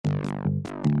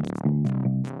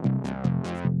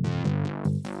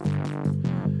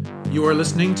You are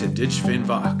listening to DigFin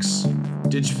Vox.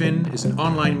 DigFin is an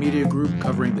online media group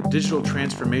covering the digital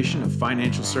transformation of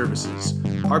financial services.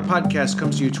 Our podcast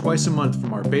comes to you twice a month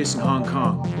from our base in Hong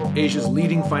Kong, Asia's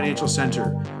leading financial center,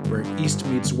 where East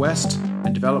meets West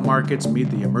and developed markets meet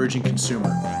the emerging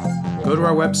consumer. Go to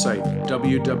our website,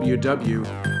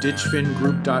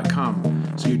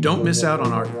 www.digfingroup.com, so you don't miss out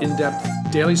on our in-depth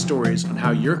daily stories on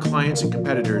how your clients and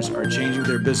competitors are changing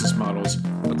their business models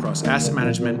across asset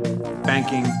management,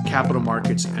 banking, capital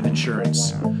markets, and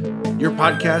insurance. Your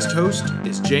podcast host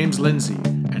is Lindsay,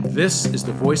 and this is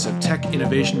the voice of tech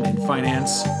innovation in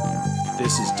finance.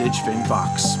 This is DigFin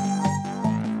Vox.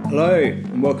 Hello,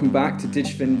 and welcome back to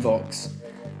DigFin Vox.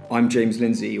 I'm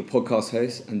Lindsay, your podcast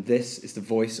host, and this is the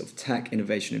voice of tech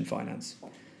innovation in finance.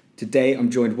 Today,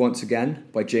 I'm joined once again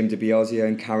by Jame DiBiasio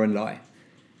and Karen Lai.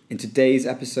 In today's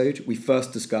episode, we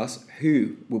first discuss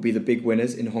who will be the big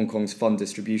winners in Hong Kong's fund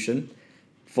distribution,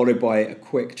 followed by a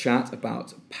quick chat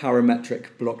about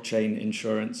parametric blockchain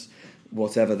insurance,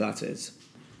 whatever that is.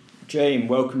 Jame,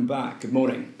 welcome back. Good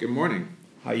morning. Good morning.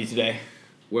 How are you today?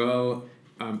 Well,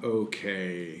 I'm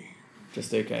okay.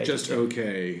 Just okay? Just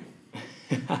okay.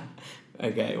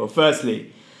 Okay, well,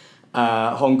 firstly,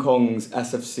 Hong Kong's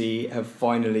SFC have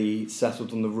finally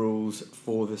settled on the rules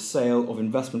for the sale of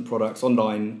investment products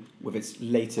online with its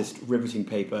latest riveting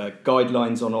paper,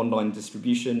 Guidelines on Online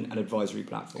Distribution and Advisory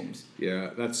Platforms.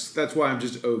 Yeah, that's why I'm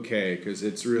just okay, because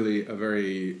it's really a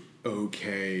very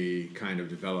okay kind of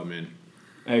development.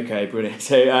 Okay, brilliant.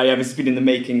 So this has been in the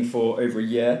making for over a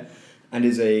year and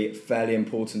is a fairly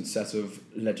important set of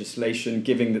legislation,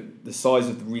 given that the size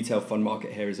of the retail fund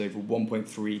market here is over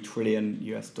 $1.3 trillion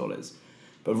US.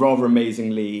 But rather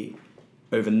amazingly,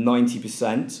 over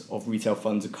 90% of retail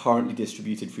funds are currently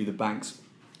distributed through the banks.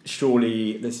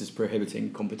 Surely this is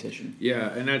prohibiting competition. Yeah,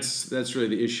 and that's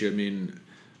really the issue. I mean,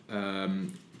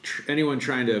 anyone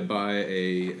trying to buy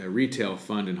a retail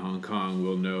fund in Hong Kong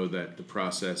will know that the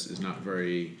process is not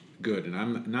very good. And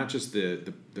I'm not just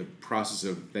the process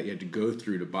of that you had to go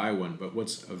through to buy one, but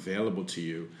what's available to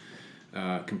you.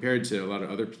 Compared to a lot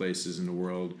of other places in the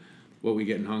world, what we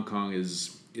get in Hong Kong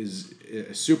is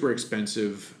a super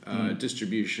expensive.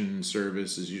 Distribution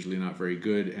service is usually not very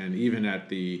good, and even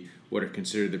at what are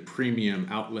considered the premium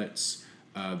outlets,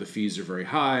 the fees are very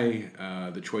high.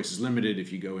 The choice is limited.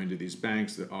 If you go into these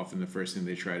banks, often the first thing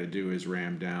they try to do is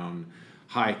ram down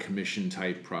high commission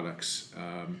type products.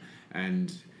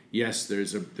 And yes,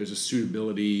 there's a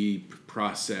suitability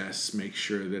process. Make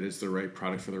sure that it's the right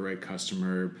product for the right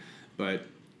customer, but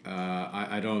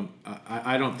I don't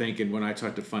think, and when I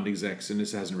talk to fund execs, and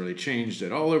this hasn't really changed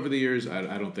at all over the years,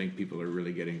 I don't think people are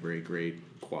really getting very great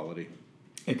quality.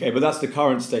 Okay, but that's the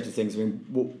current state of things. I mean,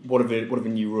 what are the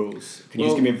new rules? Can you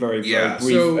just give me a very brief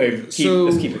overview?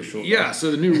 Let's keep it short. Yeah, so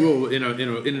the new rule, in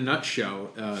a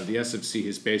nutshell, the SFC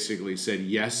has basically said,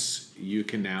 yes, you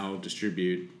can now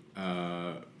distribute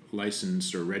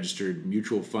licensed or registered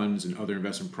mutual funds and other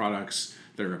investment products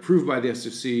that are approved by the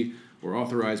SFC or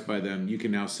authorized by them. You can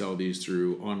now sell these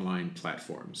through online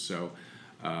platforms. So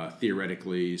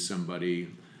theoretically, somebody,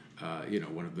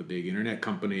 one of the big internet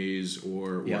companies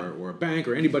or a bank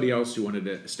or anybody else who wanted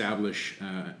to establish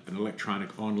an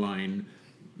electronic online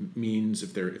means,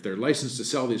 if they're licensed to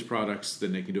sell these products,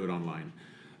 then they can do it online.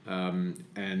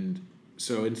 And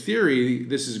so in theory,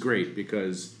 this is great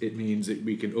because it means that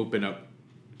we can open up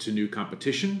to new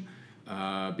competition,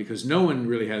 because no one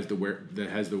really has the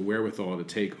wherewithal to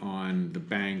take on the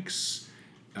banks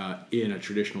in a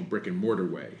traditional brick and mortar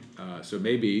way. So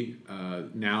maybe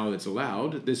now it's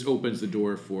allowed. This opens the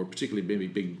door for particularly maybe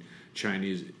big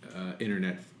Chinese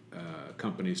internet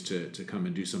companies to come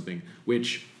and do something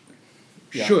which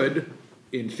should,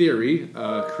 in theory,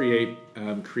 create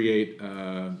a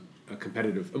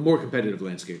more competitive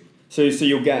landscape. So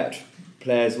you'll get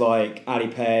players like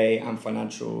Alipay and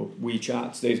Financial,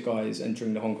 WeChat, those guys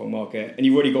entering the Hong Kong market, and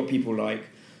you've already got people like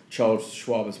Charles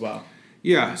Schwab as well.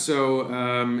 Yeah, so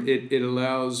it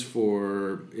allows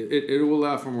for it will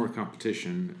allow for more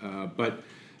competition, but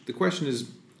the question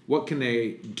is, what can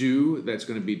they do that's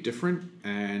going to be different?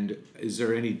 And is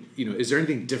there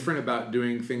anything different about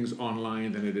doing things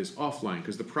online than it is offline?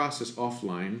 Because the process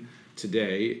offline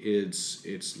today,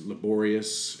 it's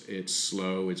laborious, it's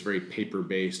slow, it's very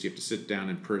paper-based. You have to sit down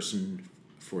in person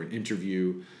for an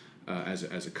interview as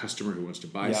a customer who wants to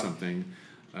buy something.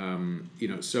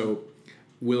 So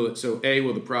will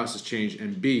the process change,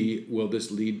 and B, will this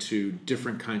lead to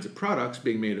different kinds of products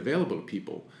being made available to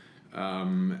people?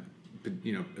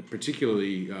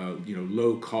 Particularly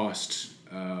low cost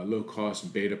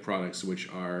beta products, which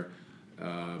are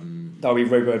That'll be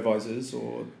robo-advisors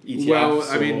or ETFs? Well,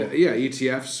 I mean, yeah,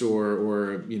 ETFs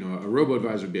or a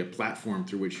robo-advisor would be a platform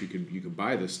through which you could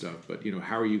buy this stuff. But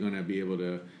how are you going to be able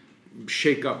to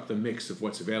shake up the mix of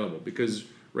what's available? Because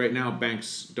right now, no bank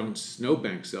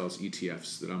sells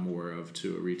ETFs that I'm aware of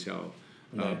to a retail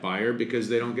buyer because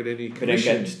they don't get any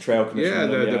commission. They don't get trail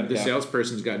commission. Yeah, the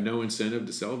salesperson's got no incentive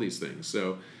to sell these things.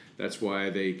 So that's why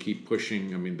they keep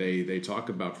pushing. I mean, they talk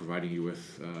about providing you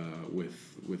with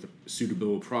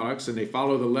suitable products, and they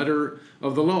follow the letter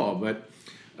of the law. But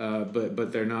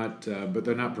they're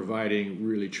not providing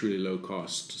really truly low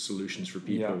cost solutions for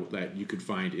people that you could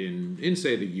find in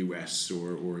say the US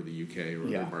or the UK or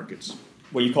other markets.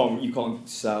 Well, you can't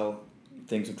sell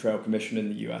things with trail commission in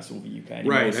the US or the UK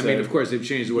anymore. Right. I mean, of course, they've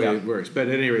changed the way it works. But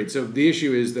at any rate, so the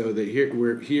issue is, though, that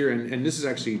we're here, and this is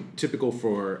actually typical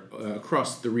for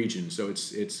across the region. So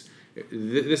this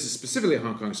is specifically a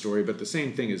Hong Kong story, but the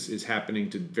same thing is happening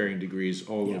to varying degrees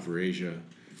all over Asia.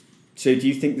 So do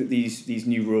you think that these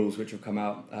new rules which have come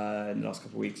out in the last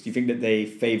couple of weeks, do you think that they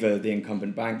favour the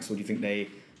incumbent banks, or do you think they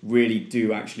really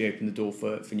do actually open the door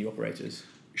for new operators?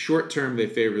 Short term, they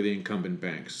favour the incumbent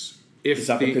banks. Is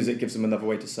that because it gives them another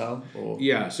way to sell? Or?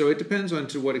 Yeah, so it depends on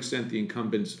to what extent the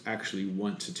incumbents actually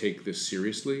want to take this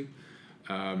seriously.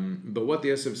 But what the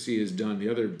SFC has done,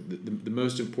 the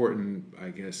most important, I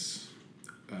guess,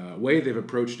 way they've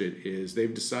approached it is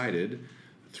they've decided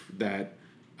that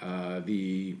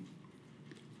the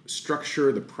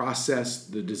structure, the process,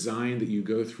 the design that you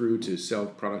go through to sell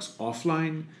products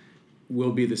offline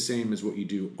will be the same as what you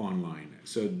do online.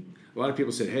 So a lot of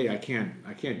people said, "Hey, I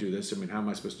can't do this. I mean, how am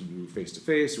I supposed to do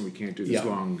face-to-face? And we can't do this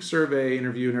long survey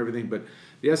interview and everything." But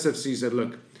the SFC said,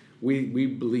 "Look, we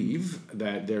believe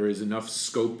that there is enough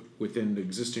scope within the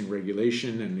existing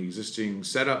regulation and the existing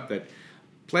setup that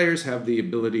players have the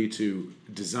ability to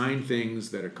design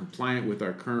things that are compliant with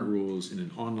our current rules in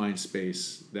an online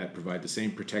space that provide the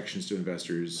same protections to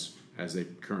investors as they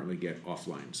currently get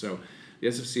offline." So the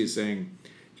SFC is saying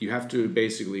you have to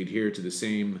basically adhere to the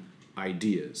same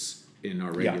ideas in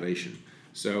our regulation.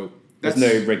 So there's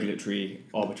no regulatory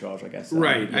arbitrage, I guess.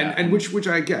 Right, and which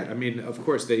I get. I mean, of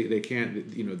course they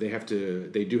can't.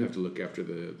 They do have to look after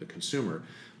the consumer,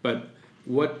 but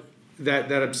what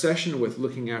that obsession with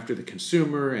looking after the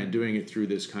consumer and doing it through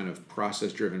this kind of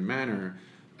process-driven manner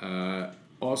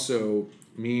also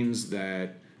means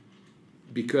that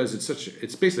because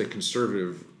it's basically a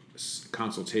conservative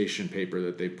consultation paper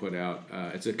that they put out.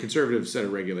 It's a conservative set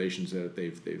of regulations that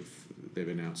they've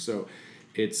announced. So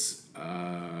it's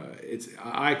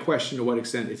I question to what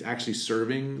extent it's actually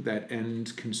serving that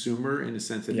end consumer in a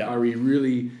sense that are we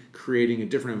really creating a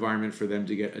different environment for them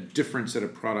to get a different set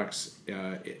of products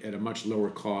at a much lower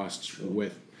cost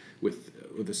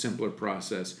with a simpler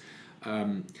process.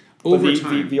 Over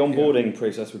time, the onboarding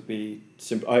process would be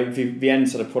simple. The end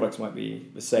set of products might be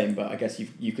the same, but I guess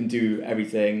you can do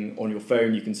everything on your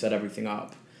phone. You can set everything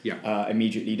up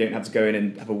immediately. You don't have to go in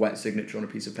and have a wet signature on a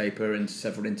piece of paper and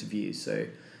several interviews. So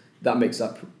that makes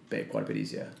that bit quite a bit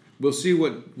easier. We'll see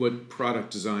what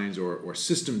product designs or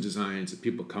system designs that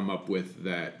people come up with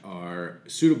that are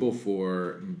suitable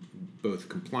for both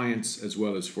compliance as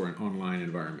well as for an online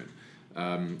environment.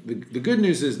 The good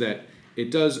news is that it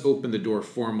does open the door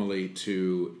formally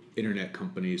to internet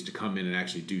companies to come in and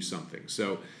actually do something.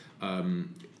 So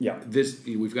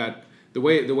we've got the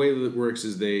way that it works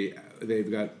is they've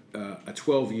got a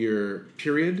 12-year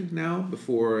period now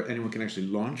before anyone can actually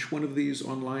launch one of these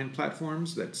online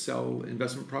platforms that sell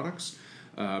investment products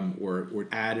or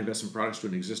add investment products to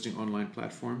an existing online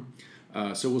platform.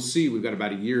 So we'll see. We've got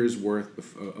about a year's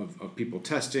worth of people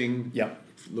testing,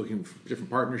 looking for different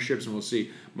partnerships, and we'll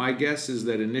see. My guess is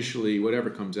that initially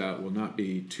whatever comes out will not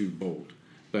be too bold.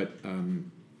 But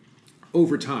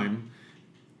over time,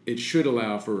 it should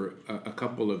allow for a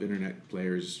couple of internet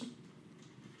players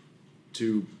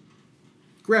to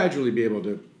gradually be able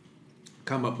to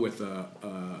come up with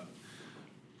an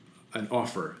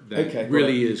offer that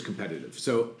really is competitive.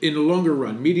 So in the longer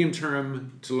run, medium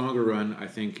term to longer run, I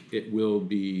think it will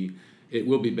be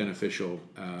beneficial,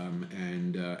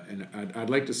 and I'd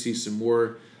like to see some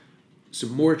more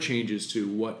changes to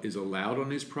what is allowed on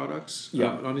these products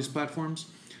on these platforms,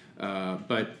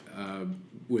 but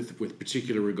with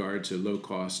particular regard to low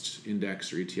cost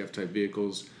index or ETF type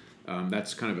vehicles.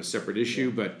 That's kind of a separate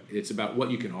issue, but it's about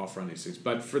what you can offer on these things.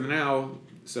 But for now,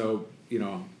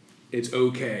 it's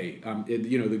okay.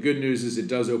 The good news is it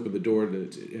does open the door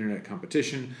to internet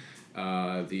competition.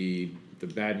 The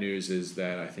bad news is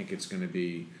that I think it's going to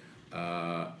be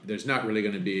there's not really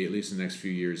going to be, at least in the next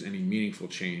few years, any meaningful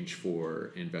change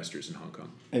for investors in Hong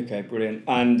Kong. Okay, brilliant.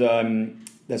 And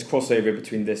there's crossover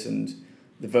between this and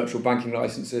the virtual banking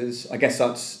licenses. I guess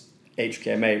that's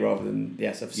HKMA rather than the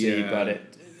SFC, but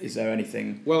is there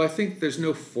anything? Well, I think there's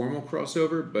no formal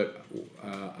crossover, but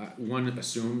one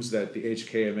assumes that the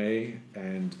HKMA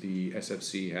and the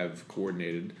SFC have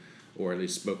coordinated, or at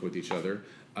least spoke with each other.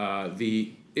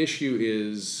 The issue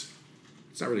is,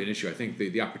 it's not really an issue. I think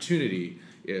the opportunity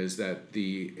is that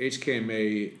the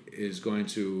HKMA is going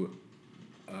to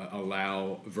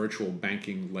allow virtual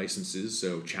banking licenses,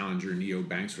 so challenger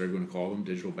neobanks, whatever you want to call them,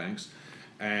 digital banks,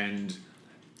 and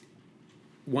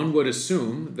one would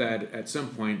assume that at some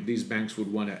point these banks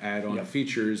would want to add on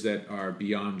features that are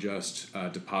beyond just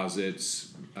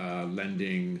deposits,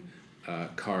 lending,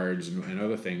 cards, and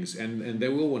other things, and they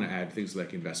will want to add things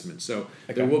like investments. So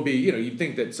there will be, you'd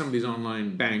think that some of these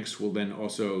online banks will then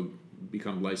also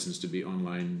become licensed to be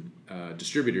online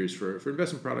distributors for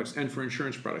investment products and for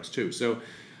insurance products too. So,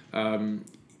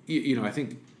 I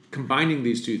think combining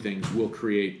these two things will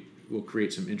create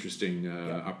some interesting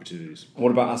opportunities. And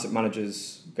what about asset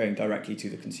managers going directly to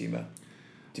the consumer?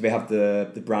 Do they have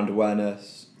the brand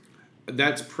awareness?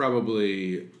 That's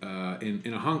probably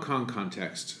in a Hong Kong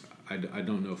context. I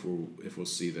don't know if we'll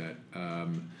see that.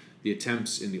 The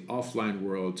attempts in the offline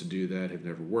world to do that have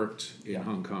never worked in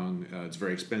Hong Kong. It's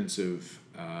very expensive,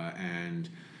 and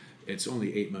it's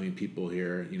only 8 million people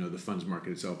here. The funds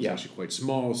market itself is actually quite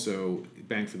small, so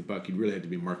bang for the buck, you'd really have to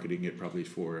be marketing it probably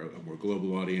for a more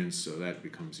global audience, so that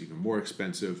becomes even more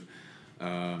expensive.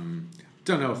 Don't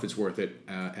know if it's worth it,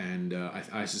 and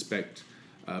I suspect,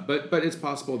 but it's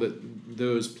possible that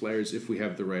those players, if we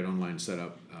have the right online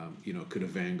setup, could a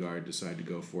Vanguard decide to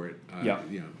go for it?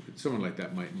 Someone like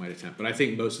that might attempt. But I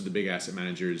think most of the big asset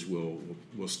managers will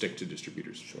stick to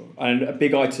distributors. Sure. And a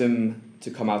big item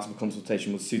to come out of a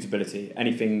consultation was suitability.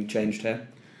 Anything changed here?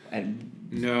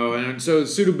 No, and so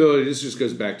suitability, this just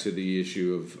goes back to the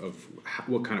issue of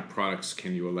what kind of products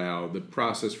can you allow. The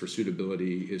process for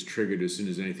suitability is triggered as soon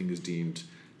as anything is deemed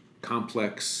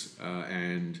complex,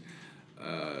 and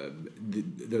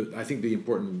I think the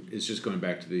important is just going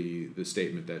back to the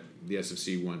statement that the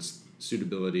SFC wants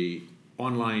suitability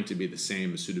online to be the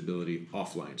same as suitability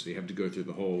offline. So you have to go through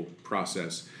the whole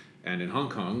process. And in Hong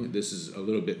Kong, this is a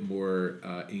little bit more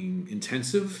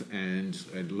intensive and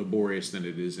laborious than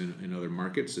it is in other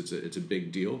markets. It's a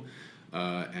big deal,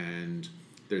 and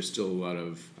there's still a lot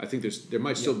of. I think there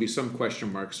might still be some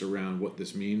question marks around what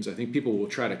this means. I think people will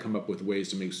try to come up with ways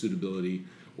to make suitability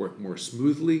work more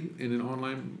smoothly in an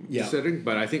online setting.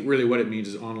 But I think really what it means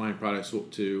is online products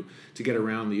to get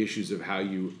around the issues of how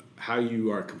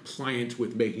you are compliant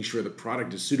with making sure the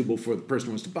product is suitable for the person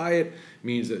who wants to buy it,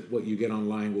 means that what you get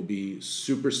online will be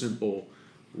super simple,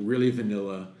 really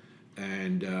vanilla,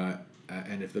 and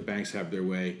if the banks have their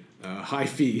way, high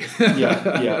fee.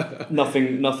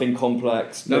 Nothing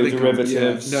complex. No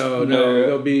derivatives. No.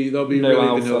 They'll be no really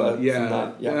alpha.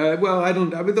 vanilla. Well, I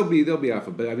don't. I mean, they'll be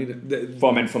alpha, but I mean,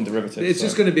 from derivatives. It's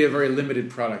just going to be a very limited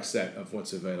product set of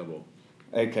what's available.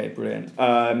 Okay, brilliant.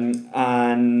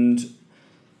 And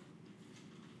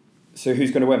so,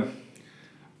 who's going to win?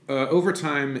 Over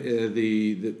time,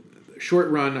 the short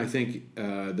run, I think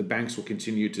the banks will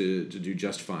continue to do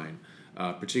just fine.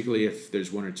 Particularly if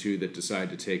there's one or two that decide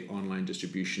to take online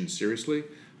distribution seriously.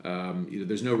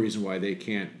 There's no reason why they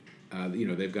can't.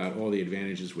 They've got all the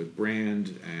advantages with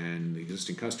brand and the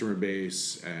existing customer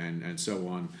base and so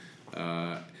on.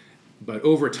 But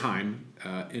over time,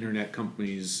 internet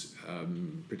companies,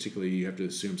 particularly you have to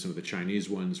assume some of the Chinese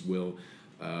ones, will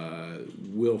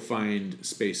find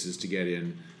spaces to get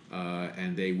in,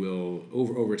 and they will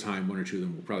over time. One or two of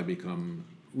them will probably become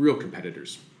real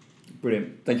competitors.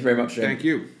 Brilliant. Thank you very much, Jame. Thank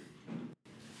you.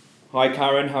 Hi,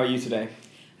 Karen. How are you today?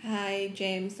 Hi,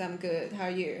 James. I'm good. How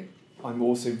are you? I'm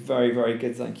also very, very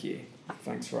good, thank you.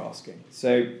 Thanks for asking.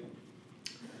 So,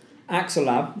 AXA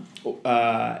Lab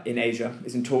in Asia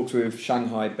is in talks with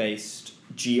Shanghai-based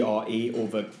GRE, or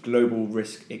the Global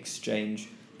Risk Exchange,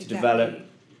 to develop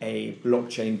a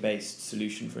blockchain-based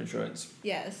solution for insurance.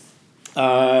 Yes.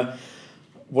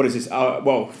 What is this?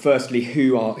 Firstly,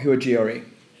 who are GRE?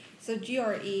 So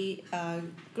GRE,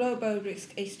 Global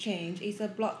Risk Exchange, is a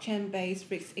blockchain-based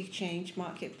risk exchange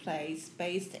marketplace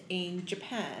based in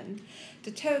Japan. The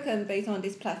token based on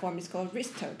this platform is called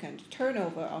Risk Token. The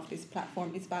turnover of this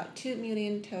platform is about 2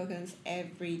 million tokens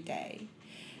every day.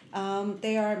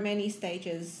 There are many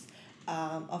stages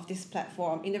of this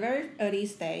platform. In the very early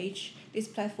stage, this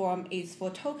platform is for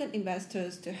token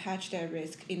investors to hedge their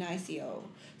risk in ICO.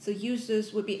 So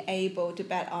users would be able to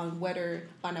bet on whether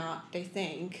or not they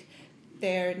think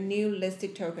their new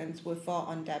listed tokens will fall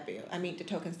on debut. I mean, the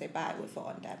tokens they buy will fall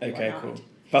on debut or not. Cool.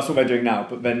 That's what they're doing now,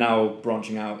 but they're now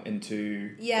branching out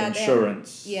into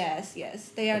insurance. Yes.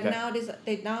 They are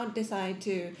they now decide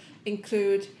to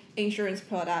include insurance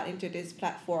product into this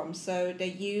platform. So they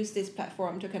use this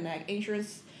platform to connect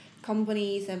insurance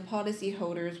companies and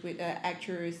policyholders with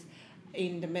actuaries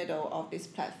in the middle of this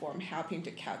platform, helping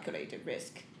to calculate the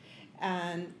risk.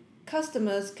 And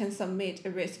customers can submit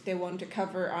a risk they want to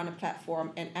cover on a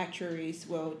platform, and actuaries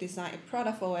will design a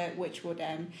product for it, which will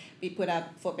then be put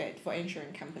up for bid for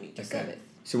insurance company to service.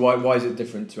 So why is it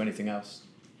different to anything else?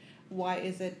 Why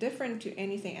is it different to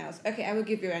anything else? Okay, I will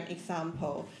give you an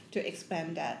example to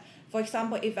explain that. For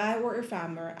example, if I were a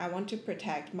farmer, I want to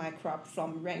protect my crop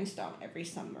from rainstorm every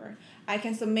summer. I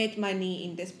can submit my need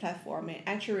in this platform, and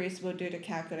actuaries will do the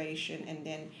calculation, and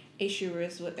then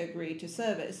issuers would agree to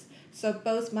service. So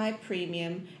both my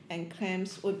premium and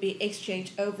claims would be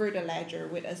exchanged over the ledger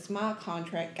with a smart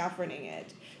contract governing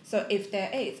it. So if there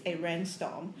is a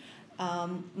rainstorm,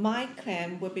 my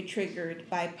claim will be triggered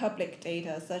by public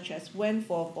data such as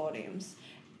rainfall volumes.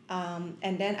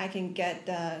 And then I can get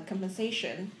the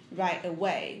compensation right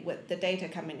away with the data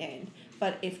coming in.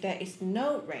 But if there is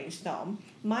no rainstorm,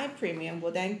 my premium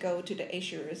will then go to the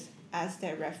issuers as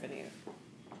their revenue.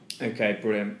 Okay,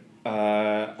 brilliant.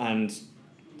 And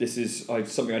this is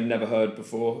something I'd never heard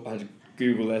before. I had to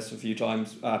Google this a few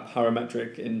times.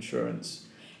 Parametric insurance.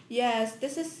 Yes,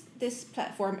 this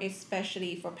platform is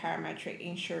especially for parametric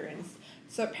insurance.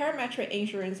 So parametric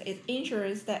insurance is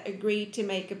insurance that agree to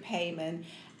make a payment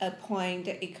upon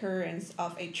the occurrence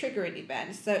of a triggered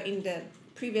event. So in the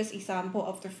previous example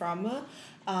of the farmer,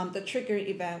 the triggered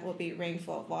event will be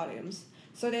rainfall volumes.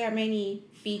 So there are many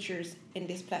features in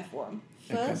this platform.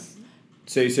 First,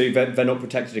 So they're not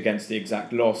protected against the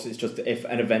exact loss. It's just that if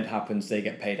an event happens, they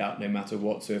get paid out no matter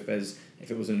what. So if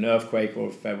it was an earthquake or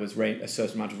if there was a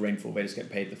certain amount of rainfall, they just get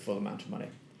paid the full amount of money.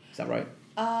 Is that right?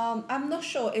 I'm not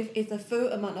sure if it's a full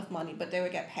amount of money, but they will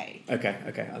get paid. Okay,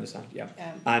 I understand. Yeah.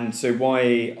 And so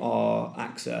why are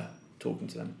AXA talking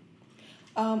to them?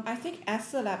 I think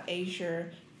AXA Lab Asia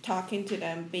talking to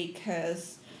them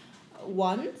because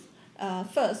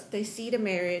first they see the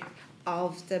merit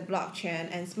of the blockchain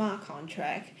and smart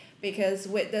contract, because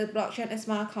with the blockchain and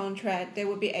smart contract they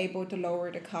will be able to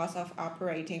lower the cost of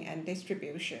operating and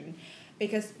distribution,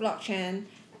 because blockchain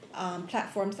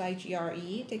platforms like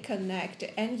GRE, they connect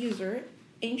the end user,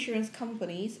 insurance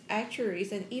companies,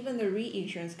 actuaries, and even the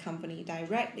reinsurance company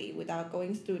directly without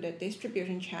going through the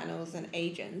distribution channels and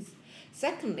agents.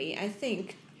 Secondly, I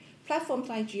think platforms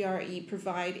like GRE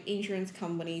provide insurance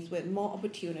companies with more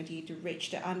opportunity to reach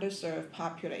the underserved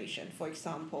population. For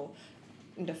example,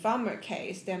 in the farmer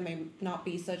case, there may not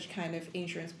be such kind of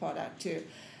insurance product to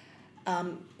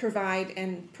provide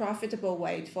a profitable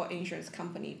way for insurance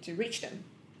company to reach them.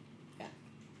 Yeah.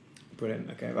 Brilliant.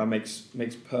 Okay, that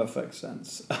makes perfect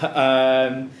sense.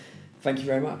 Thank you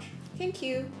very much. Thank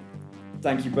you.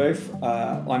 Thank you both.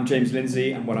 I'm James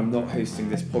Lindsay, and when I'm not hosting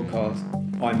this podcast,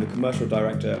 I'm the commercial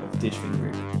director of DigFin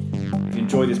Group. If you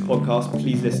enjoy this podcast,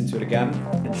 please listen to it again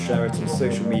and share it on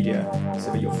social media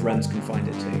so that your friends can find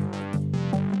it too.